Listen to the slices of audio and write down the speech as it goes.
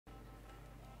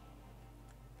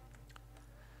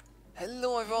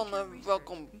Hello everyone and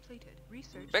welcome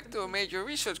back to a major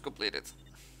research completed.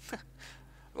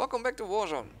 Welcome back to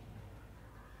Warzone.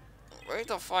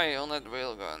 Rate of fire on that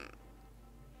railgun.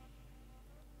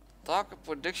 Target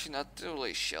prediction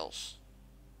artillery shells.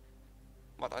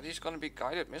 What are these gonna be,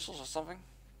 guided missiles or something?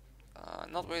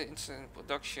 Not really interested in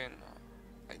production.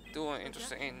 I do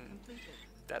interested in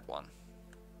that one.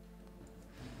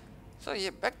 So yeah,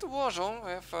 back to Warzone.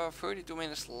 We have 32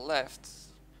 minutes left.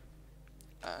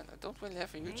 And I don't really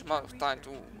have a huge amount of time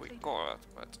to record,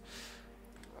 but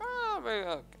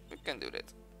we can do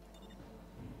that.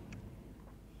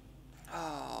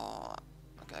 Oh,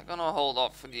 okay, I'm gonna hold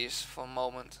off for these for a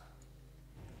moment.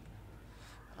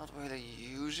 I'm not really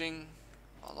using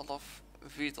a lot of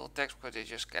vital attacks because they're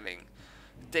just getting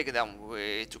taken down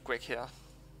way too quick here.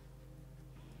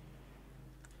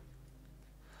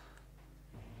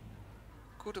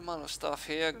 Good amount of stuff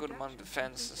here, good amount of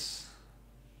defenses.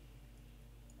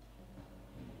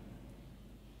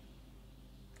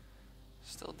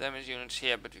 Still damage units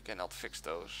here, but you cannot fix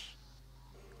those.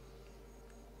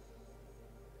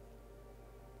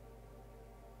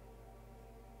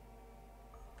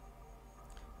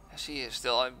 I see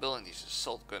still I'm building these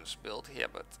assault guns built here,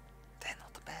 but they're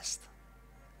not the best.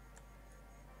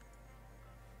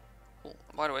 Oh,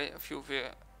 by the way, a few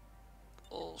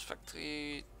vehicles,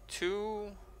 factory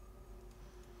 2.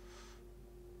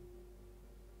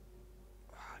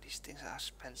 Wow, these things are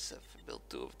expensive. Build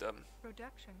 2 of them.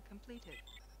 Production completed.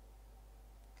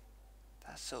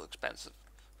 That's so expensive.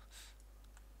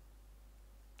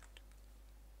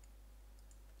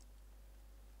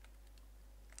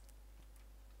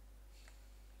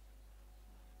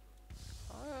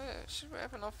 Should we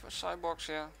have enough cyborgs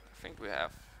here? I think we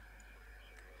have.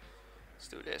 Let's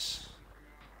do this.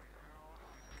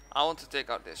 I want to take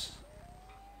out this.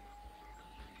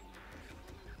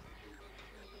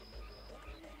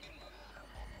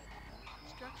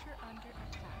 Structure under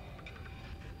attack.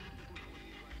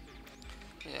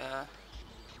 Yeah.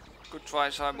 Good try,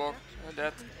 cyborg.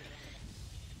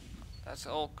 That's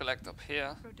all collect up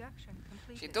here. Production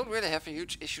completed. So you don't really have a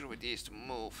huge issue with these to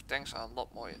move. Tanks are a lot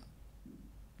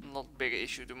bigger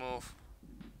issue to move.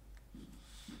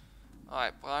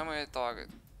 Alright, primary target.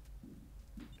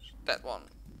 That one.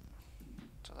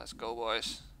 So let's go,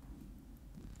 boys.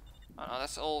 Oh no,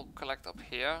 that's all collect up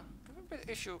here. A bit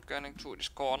issue getting through this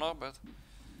corner, but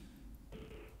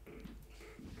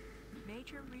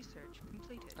major research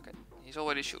completed. okay, he's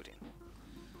already shooting.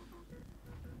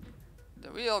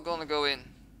 Then we are gonna go in.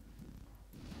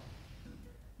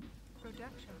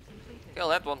 Production completed. Kill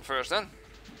that one first then.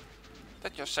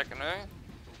 That's your secondary.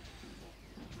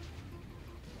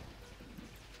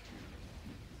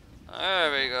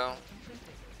 There we go.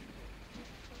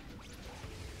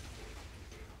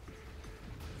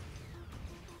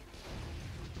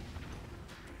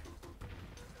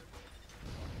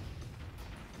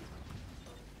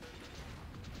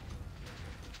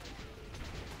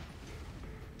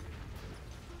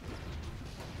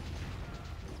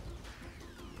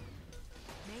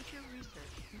 Major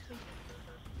research completed.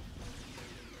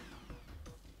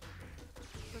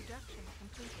 Production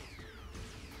completed.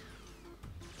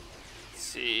 Let's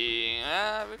see,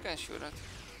 we can shoot it.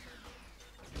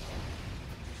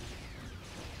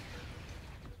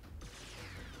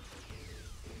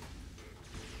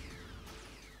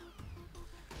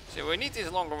 See, we need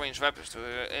these longer range weapons to be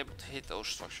able to hit those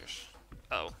structures.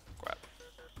 Oh, crap.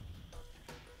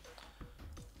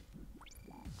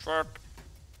 Truck.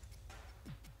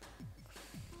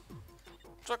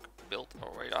 Truck, build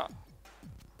our radar.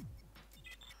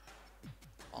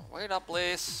 On radar,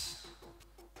 please.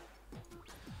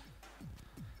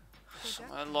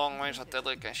 Some long range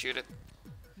artillery can shoot it.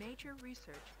 Major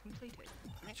research completed.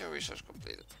 Major research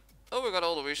completed. Oh, we got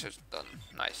all the research done.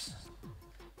 Nice.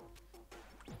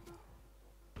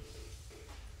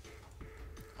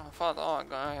 I thought, oh, I'm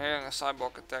gonna hear a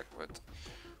cyborg attack, but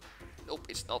nope,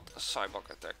 it's not a cyborg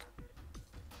attack.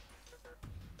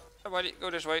 Everybody, go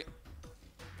this way.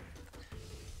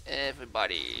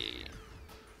 Everybody.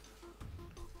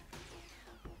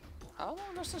 How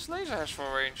long does this laser have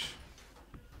for range?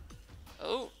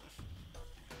 Oh.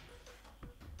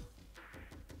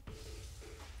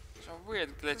 There's a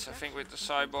weird glitch, I think, with the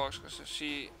cyborgs, because I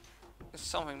see there's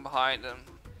something behind them.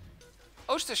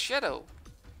 Oh, it's the shadow.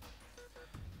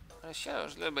 The shadow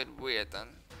is a little bit weird then.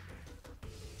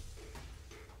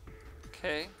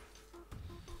 Okay.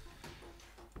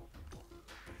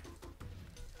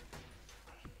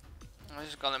 I'm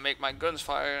just gonna make my guns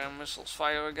fire and missiles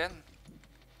fire again.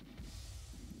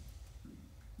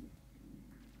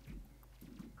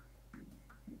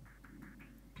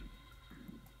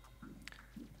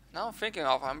 Now I'm thinking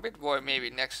of, I'm a bit worried maybe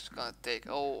Next is gonna take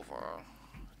over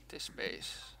this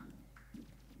base.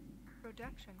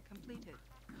 Production completed.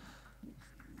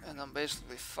 And I'm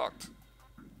basically fucked.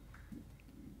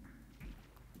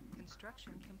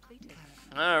 Construction completed.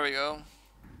 There we go.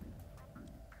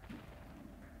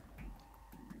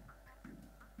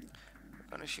 We're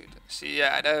gonna shoot. See,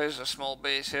 yeah, there is a small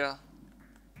base here.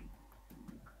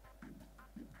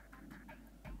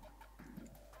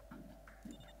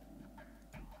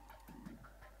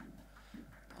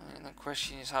 And the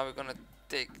question is how we're gonna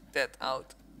take that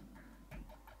out.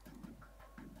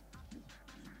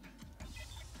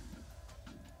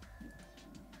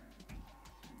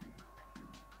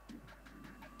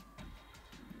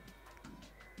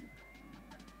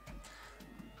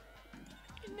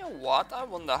 You know what? I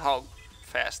wonder how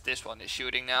fast this one is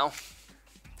shooting now.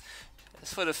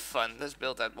 It's for the fun. Let's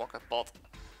build that rocket pod.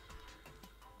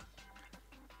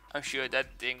 I'm sure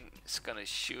that thing is gonna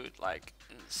shoot like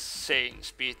insane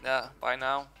speed now by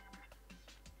now.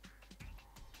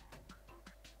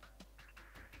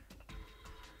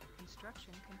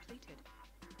 Construction completed.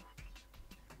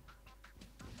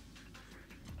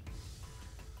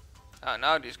 Ah,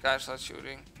 now these guys start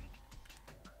shooting.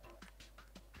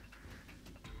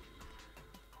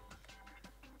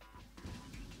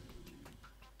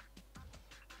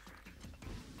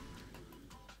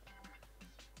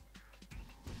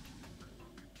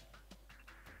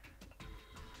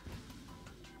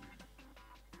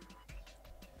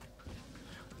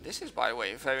 This is, by the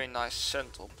way, a very nice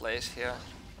central place here.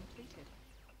 Completed.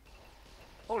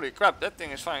 Holy crap, that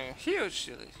thing is firing huge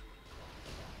cities.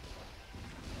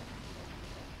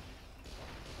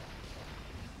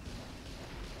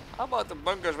 How about the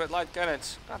bunkers with light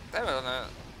cannons? God damn it, a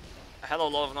hell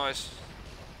of a lot of noise.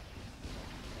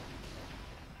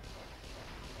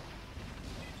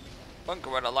 Bunker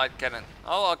with a light cannon.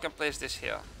 Oh, I can place this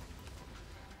here.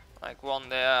 Like one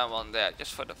there,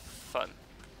 just for the fun.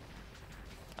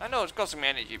 I know it's costing me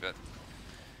energy, but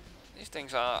these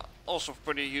things are also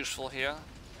pretty useful here.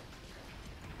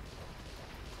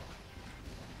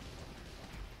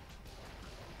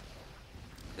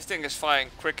 This thing is firing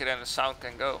quicker than the sound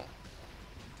can go.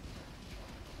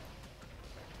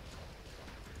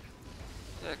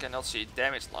 I cannot see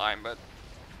damage line, but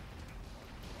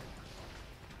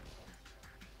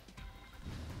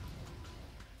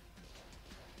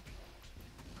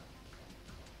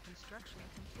Construction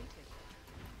completed.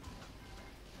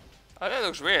 oh, that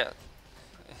looks weird.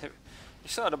 You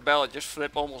saw the bell just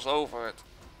flip almost over it.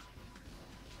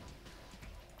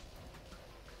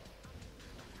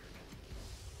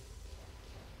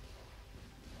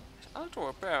 It's auto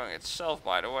repairing itself,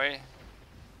 by the way.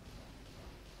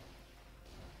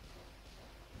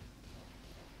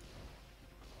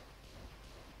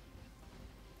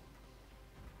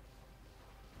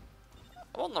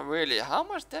 I wonder really how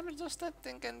much damage does that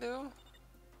thing can do?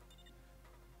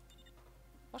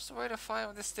 What's the rate of fire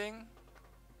of this thing?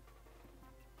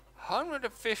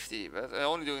 150, but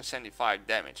only doing 75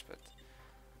 damage, but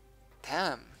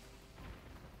damn.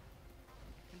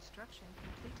 Construction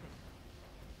completed.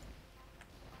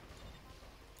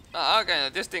 Ah, okay,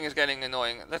 this thing is getting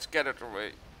annoying. Let's get it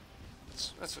away.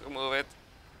 Let's remove it.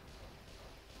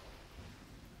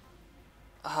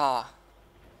 Ah,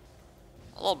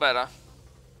 a lot better.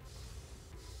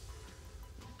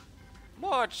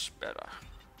 Much better.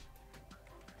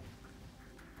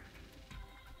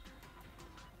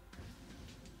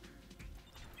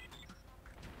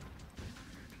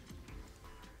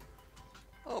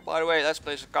 Oh, by the way, let's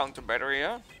place a counter battery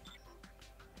here.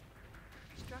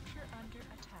 Structure under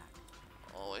attack.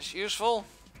 Always useful.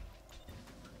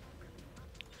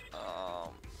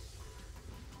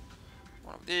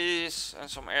 One of these and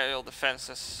some aerial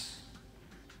defenses.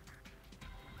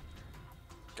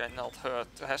 Cannot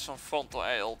hurt to have some frontal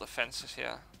aerial defenses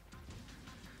here.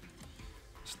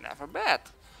 It's never bad.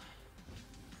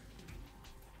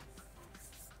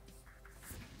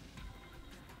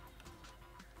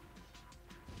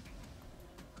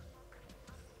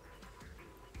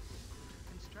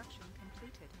 Construction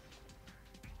completed.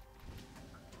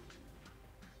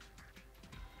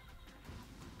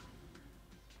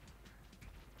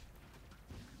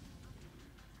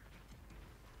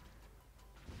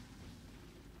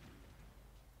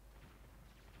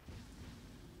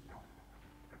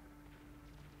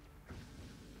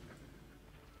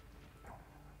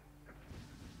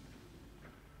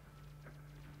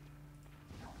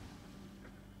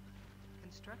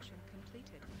 Construction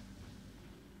completed.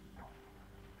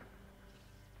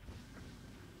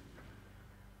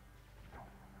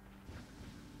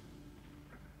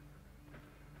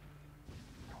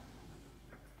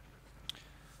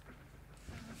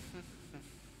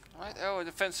 Right, our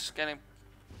defense is getting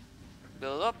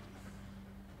built up.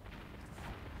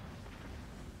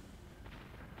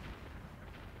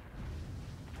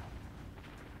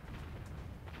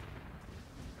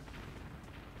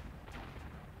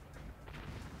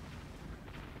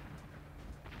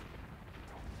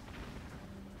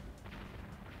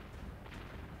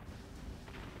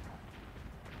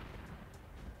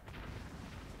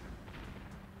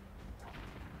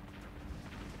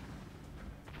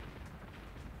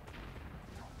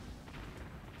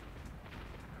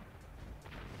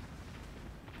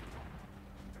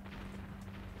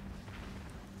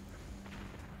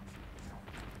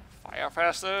 Fire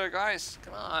faster, guys!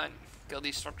 Come on, kill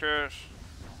these structures.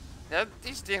 Yeah,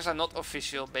 these things are not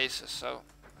official bases, so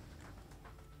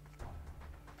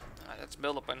let's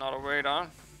build up another radar.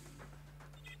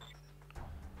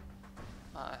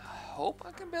 I hope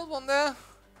I can build one there.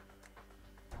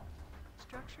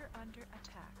 Structure under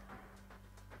attack.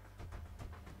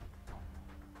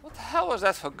 What the hell was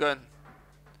that for gun?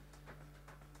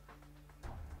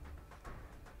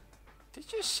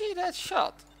 Did you see that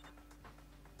shot?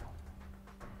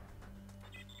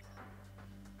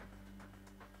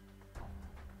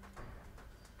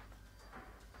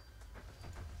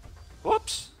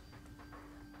 Whoops!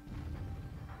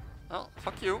 Oh,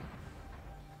 fuck you.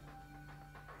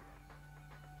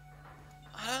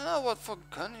 I don't know what for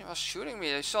gun he was shooting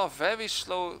me. I saw a very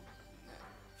slow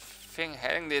thing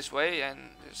heading this way and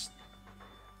just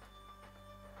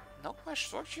knocked my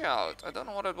structure out. I don't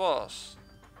know what it was.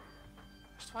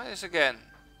 Let's try this again.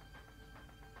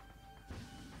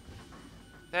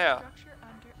 There. Structure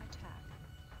under attack.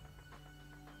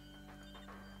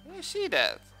 Can you see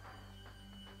that?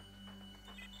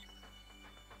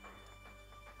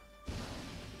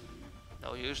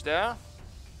 No use there.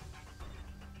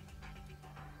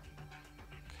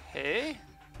 Okay.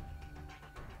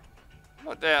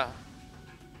 What there?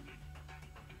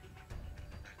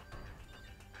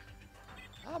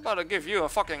 How about I give you a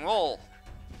fucking roll?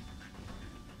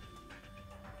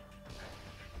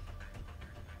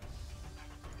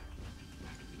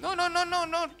 No, no, no, no,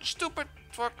 no, stupid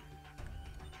truck.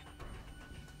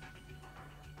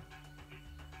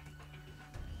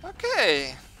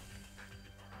 Okay.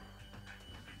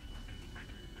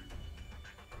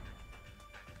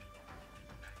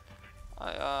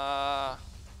 I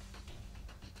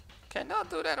cannot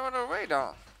do that on a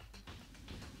radar.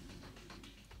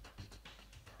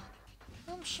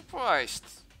 I'm surprised.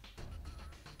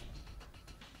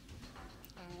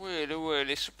 I'm really,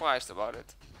 really surprised about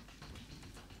it.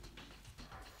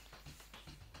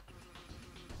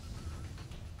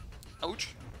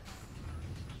 Ouch.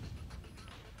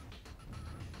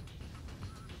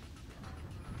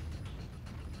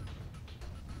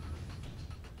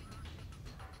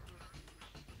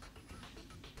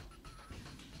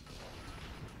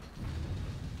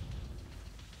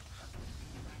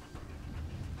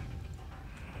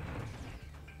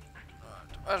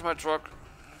 Where's my truck?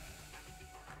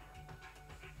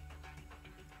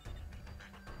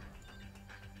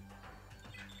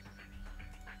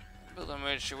 Build an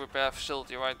emergency repair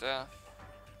facility right there.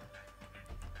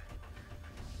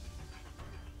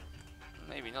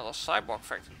 Maybe not a cyborg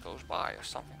factory close by or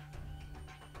something.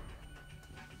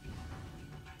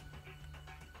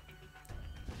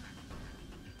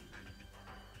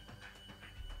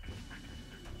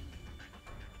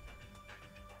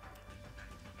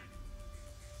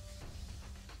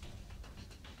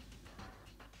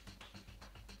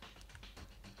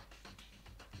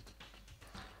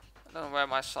 I don't know where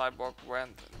my cyborg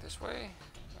went. This way?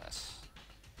 Yes.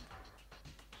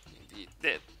 Indeed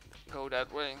did go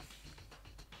that way.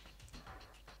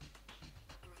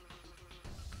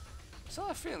 So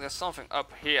I feel there's something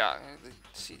up here.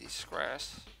 See these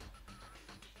squares?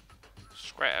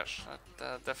 Squares.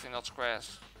 Definitely not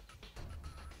squares.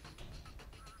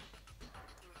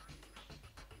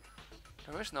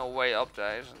 There is no way up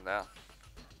there, isn't there?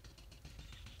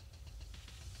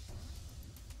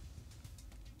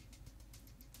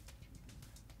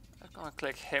 I'm gonna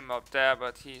click him up there,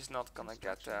 but he's not gonna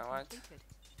get there, right? Completed.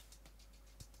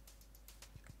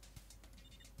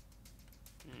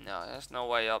 No, there's no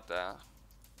way up there.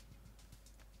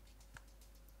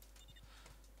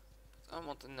 I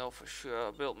want to know for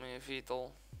sure. Build me a VTOL.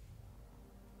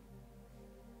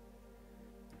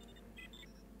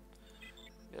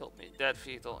 Build me that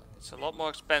VTOL. It's a lot more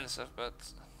expensive, but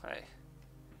hey.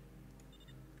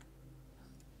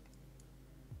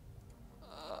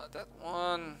 That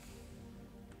one.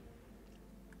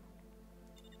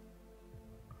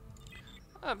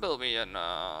 Build me an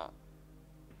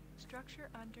Structure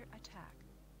under attack.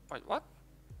 wait, what?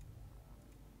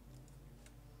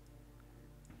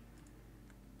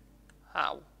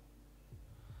 How?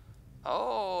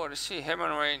 Oh, I see him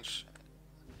in range.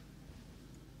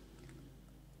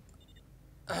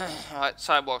 Alright,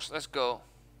 cyborgs, let's go.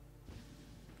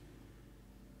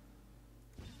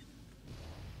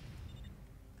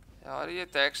 There are the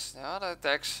attacks, there are the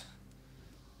attacks.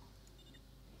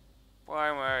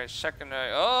 Primary,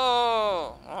 secondary.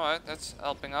 Oh! Alright, that's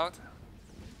helping out.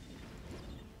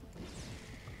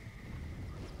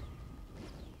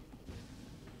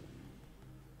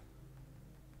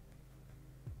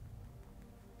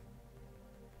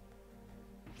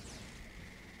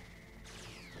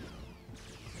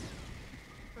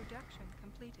 Production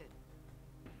completed.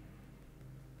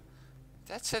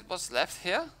 That's it, what's left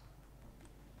here?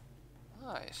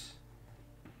 Nice.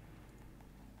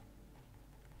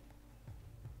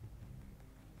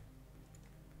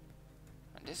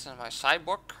 And this is my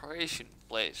cyborg creation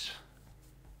place.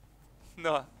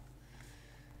 No.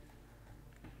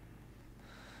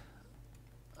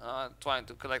 Trying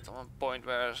to collect on a point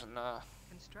where there's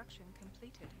Construction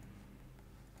completed.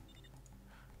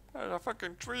 there's a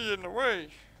fucking tree in the way.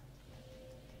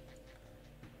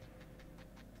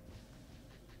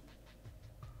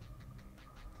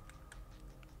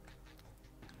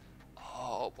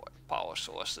 Oh boy, power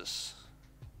sources.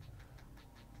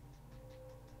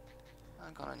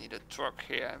 I'm gonna need a truck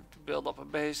here to build up a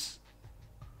base.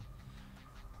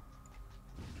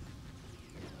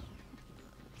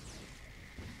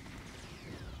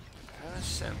 A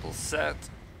simple set.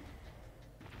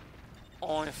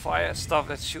 Only fire stuff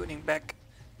that's shooting back.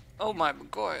 Oh my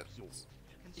god.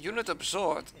 Unit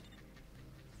absorbed.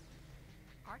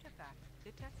 Artifact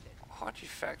detected.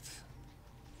 Artifact.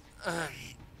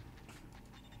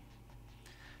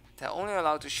 They're only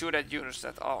allowed to shoot at units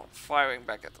that are firing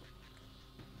back at them.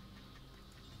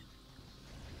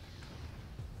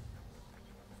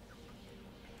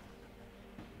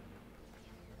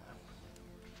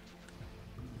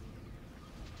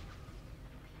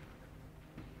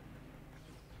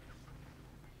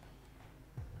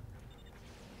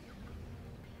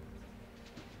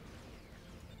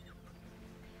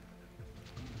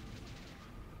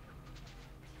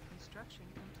 Construction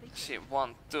completed. See,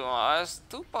 one, two. There's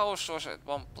two power sources at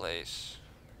one place.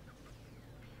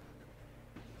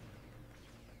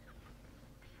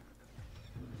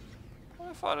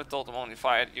 My father told them only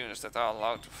fire at units that are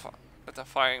allowed to that are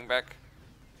firing back.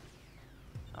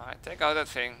 Alright, take out that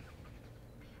thing.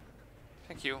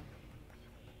 Thank you.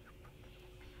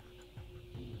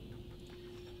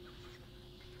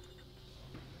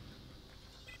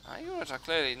 Our units are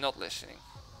clearly not listening.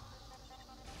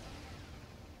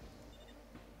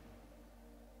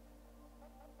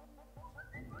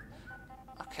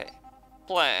 Okay,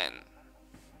 plan.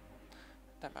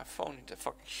 Let my phone need to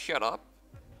fucking shut up.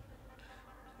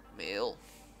 Mail.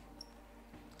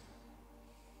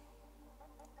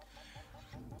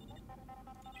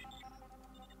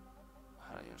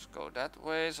 I'll just go that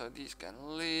way so these can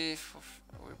leave for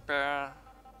repair.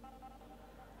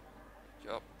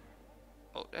 Job.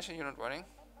 Oh, there's a unit running.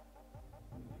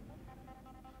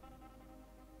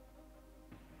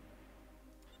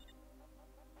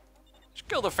 Just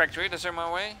kill the factory that's in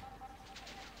my way.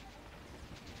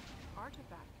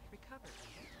 Artifact recovered.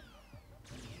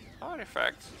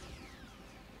 Artifact.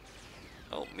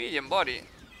 Oh, medium body.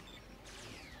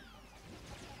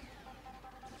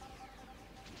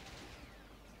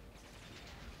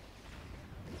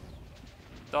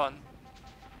 Done.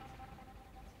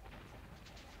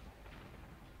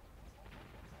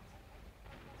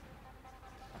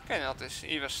 Okay, now this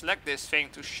even select this thing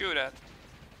to shoot at.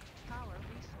 Power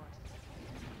resource.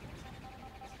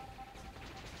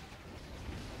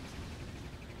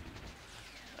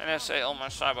 And I say all my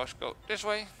cyborgs go this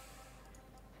way.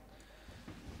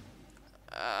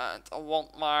 And I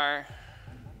want my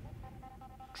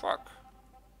truck.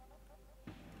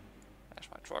 There's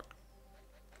my truck.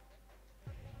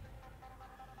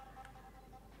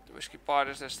 The risky part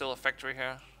is there's still a factory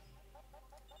here.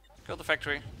 Kill the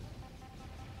factory.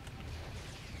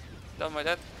 Done with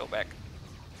that, go back.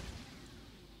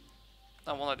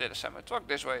 I wanna did send my truck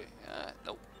this way.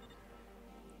 Nope.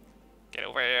 Get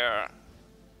over here.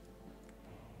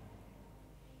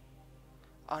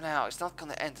 Oh no, it's not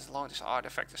gonna end as long as this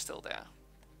artifact is still there.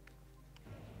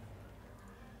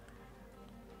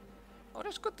 Oh,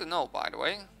 that's good to know, by the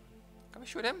way. Can we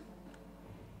shoot him?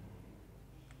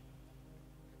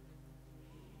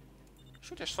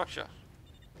 Shoot the structure.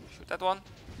 Shoot that one.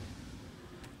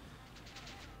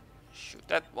 Shoot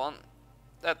that one.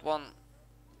 That one.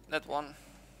 That one.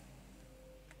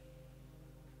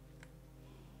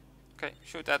 Okay,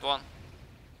 shoot that one.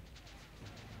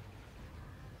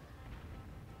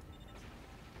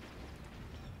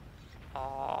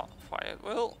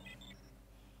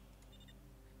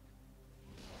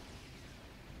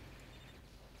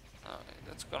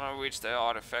 gonna reach the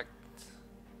artifact.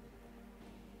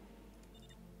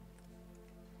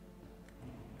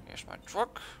 Here's my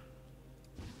truck.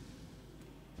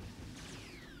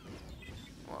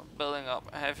 We're building up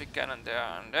a heavy cannon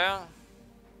there and there.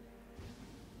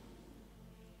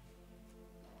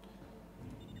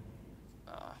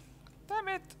 Damn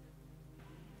it!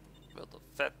 Build up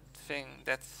that thing.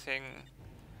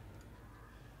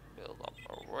 Build up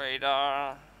a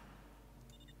radar.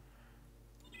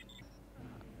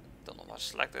 Don't know what's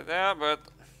selected there, but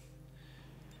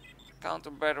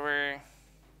counter battery.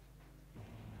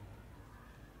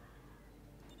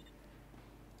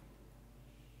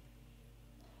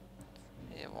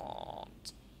 You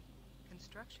want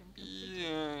Construction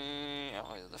completed. yeah,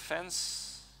 the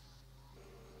fence.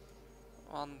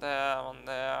 One there, one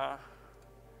there.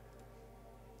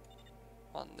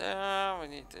 One there. We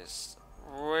need this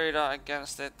radar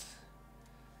against it.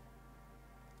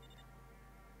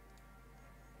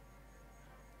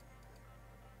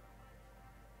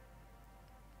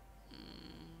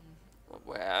 What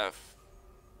we have.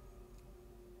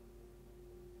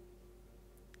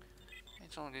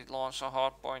 It's only launch on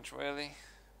hard points really.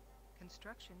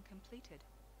 Construction completed.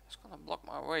 It's gonna block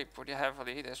my way pretty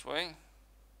heavily this way.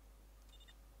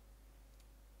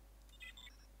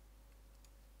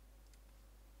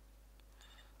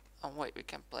 And wait, we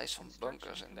can place some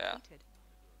bunkers in there. Completed.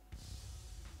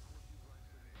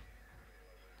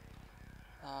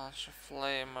 It's a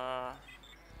flamer. I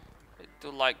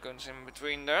do like guns in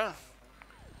between there. I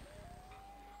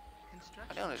Construction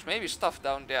don't know, there's maybe stuff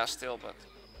down there still, but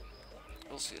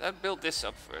we'll see. Let's build this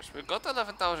up first. We've got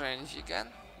 11,000 energy again.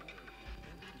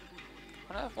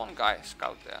 I have one guy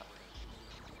scout there.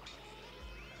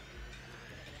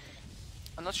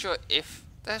 I'm not sure if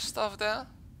there's stuff there.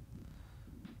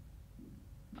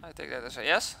 I take that as a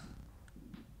yes.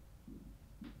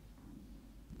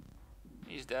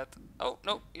 He's dead. Oh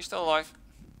no, he's still alive.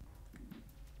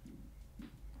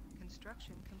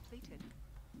 Construction completed.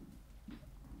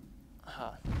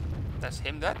 That's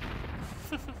him dead.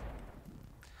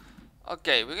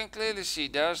 Okay, we can clearly see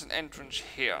there's an entrance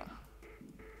here.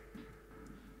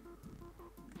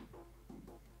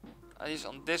 At least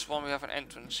on this one we have an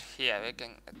entrance here. They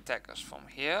can attack us from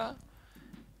here.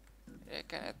 They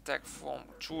can attack from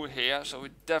through here, so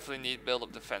we definitely need build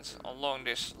up defenses along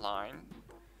this line.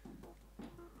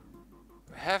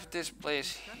 We have this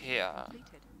place here,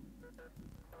 Completed.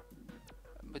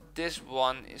 but this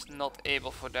one is not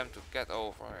able for them to get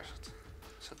over it.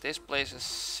 So this place is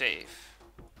safe.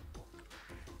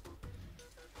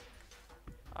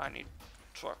 I need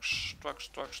trucks. 10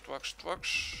 minutes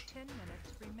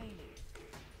remaining.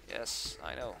 Yes,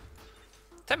 I know.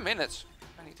 10 minutes.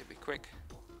 I need to be quick.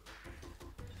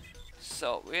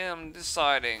 So we are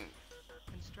deciding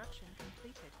Construction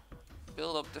completed.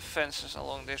 build up defenses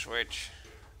along this ridge.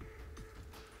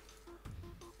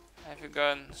 Heavy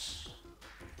guns.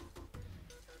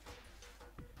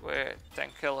 Where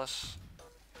tank killers.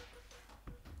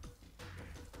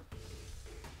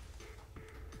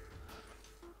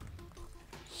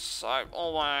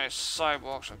 All my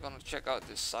cyborgs are gonna check out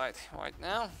this site right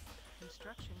now.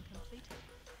 Construction completed.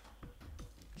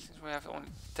 Since we have only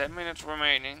 10 minutes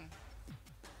remaining.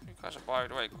 Because by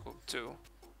the way, group 2.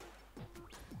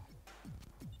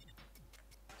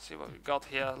 See what we got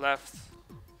here left.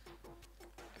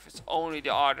 If it's only the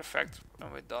artifact,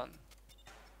 then we're done.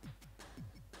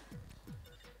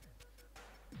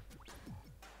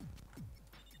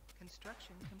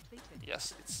 Construction completed.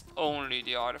 Yes, it's only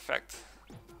the artifact.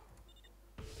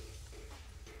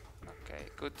 Okay,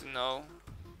 good to know.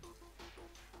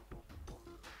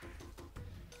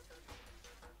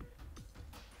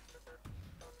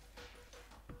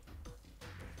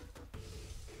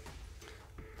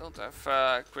 Don't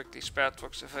have quickly spare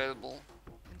trucks available.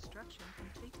 Construction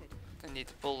completed. They need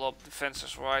to pull up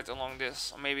defenses right along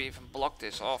this, or maybe even block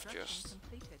this off Construction just.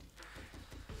 completed.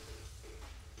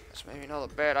 That's maybe not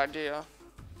a bad idea.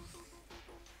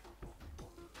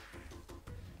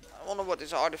 I wonder what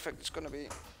this artifact is gonna be.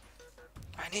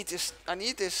 I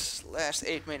need this last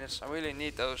 8 minutes. I really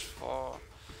need those for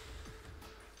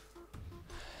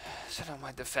set up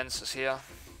my defenses here.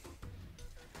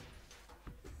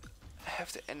 I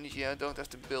have the energy, I don't have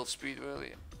the build speed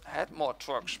really. I had more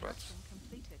trucks, but Construction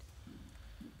completed.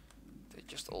 they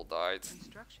just all died.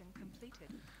 Construction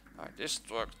completed. Alright, this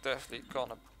truck definitely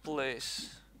gonna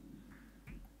place.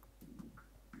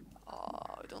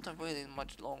 We don't have really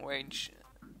much long range,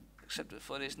 except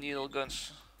for these needle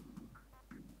guns.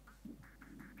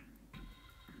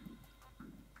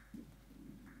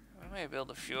 We may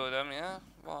build a few of them, yeah?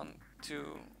 1,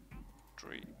 2,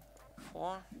 3,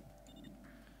 4.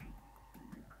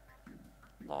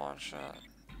 launcher,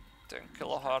 10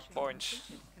 kilowatt points.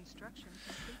 Construction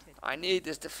completed. I need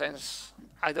this defense.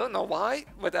 I don't know why,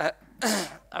 but I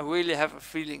I really have a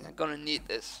feeling I'm gonna need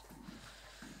this.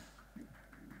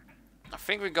 I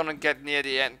think we're gonna get near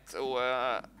the end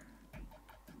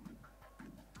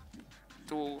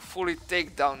to fully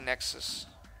take down Nexus.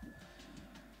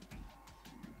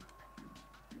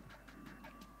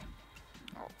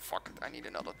 Oh fuck it, I need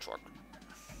another truck.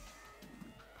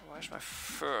 Where's my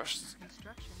first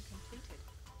Construction completed.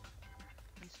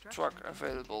 Construction truck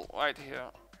available? Right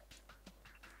here.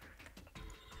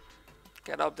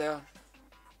 Get up there.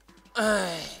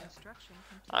 Construction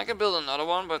complete. I can build another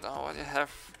one, but I already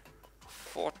have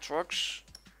 4 trucks.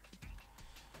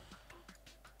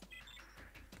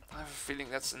 I have a feeling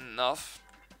that's enough.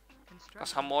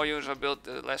 Because how more units I build,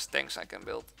 the less tanks I can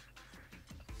build.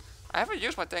 I haven't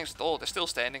used my tanks at all. They're still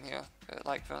standing here,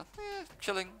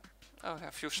 chilling. Oh, I have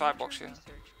a few sidewalks here.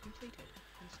 Research completed.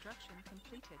 Construction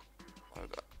completed. Oh, we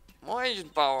got more engine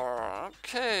power.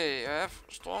 Okay, I have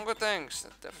stronger tanks.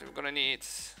 That's definitely we're gonna need.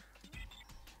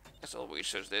 Let's all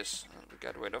research this and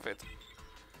get rid of it.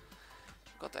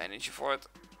 Got the energy for it.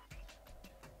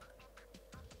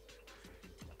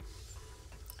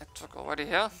 I took already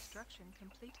here. Construction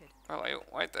completed. Where are you?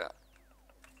 Right there.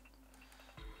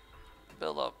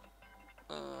 Build up.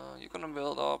 You're gonna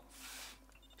build up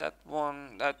that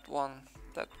one, that one,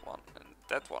 that one, and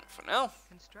that one for now.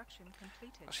 Construction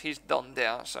completed. Because he's done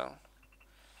there, so.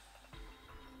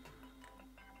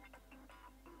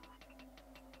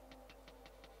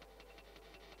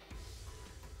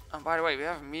 And by the way, we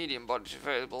have medium bodies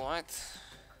available, right?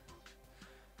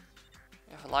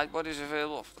 We have light bodies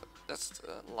available. That's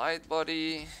the light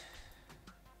body.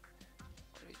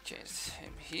 We changed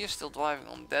him. He is still driving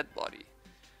on that body.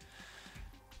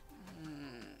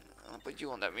 I'll put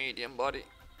you on that medium body.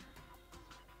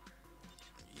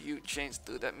 You change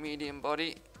to that medium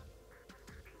body.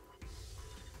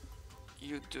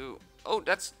 You do. Oh,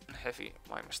 that's heavy.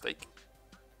 My mistake.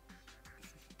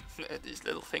 These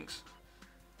little things.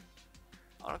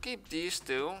 I'll keep these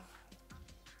two.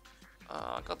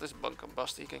 I got this bunker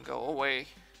bust. He can go away.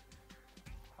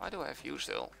 Why do I have you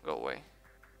still? Go away.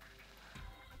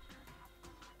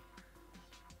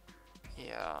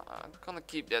 Yeah, I'm gonna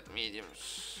keep that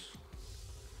mediums.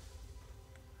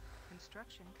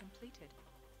 Construction completed.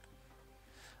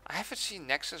 I haven't seen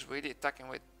Nexus really attacking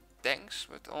with tanks,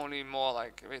 but only more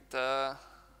like with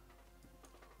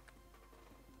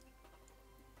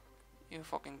you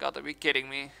fucking gotta be kidding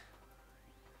me.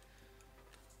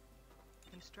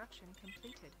 Construction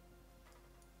completed.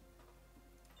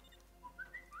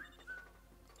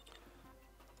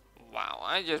 Wow,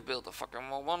 I just built a fucking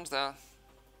more ones there.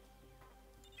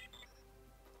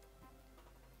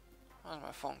 Why's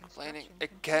my phone complaining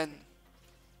again?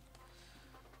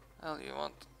 Hell do you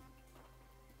want?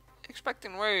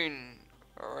 Expecting rain.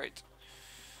 Alright.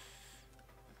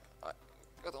 I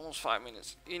got almost 5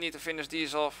 minutes. You need to finish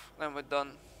these off, then we're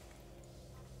done.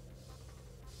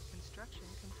 Construction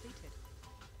completed.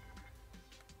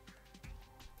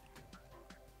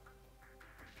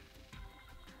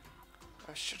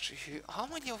 I should see here. How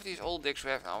many of these old digs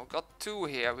we have now? We've got 2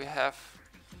 here. We have,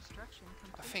 Construction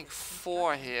completed. I think,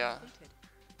 4 here. Completed.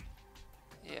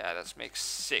 Yeah, that makes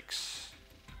 6.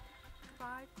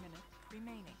 5 minutes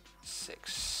remaining.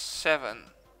 6, 7.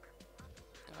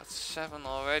 We got 7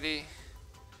 already.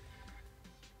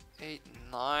 8,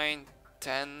 9,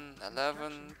 10,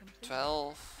 11,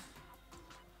 12,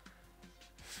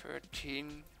 13.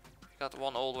 We got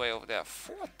one all the way over there.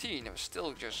 14. I'm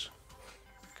still just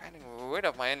kind of rid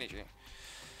of my energy.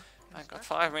 I got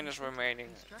 5 minutes remaining.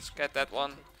 Let's get that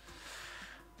one.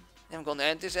 Then I'm gonna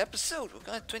end this episode. We're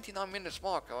got 29 minutes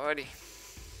mark already.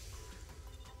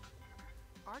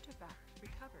 Artifact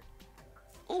recovered.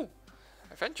 Ooh,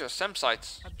 adventure SEM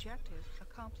sites. Objective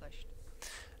accomplished.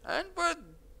 And we're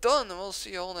done. We'll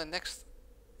see you all in the next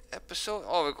episode.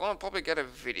 Oh, we're gonna probably get a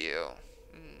video.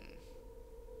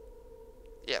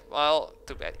 Yeah, well,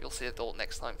 too bad. You'll see it all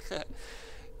next time.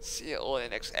 See you all in the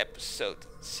next episode.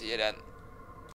 See you then.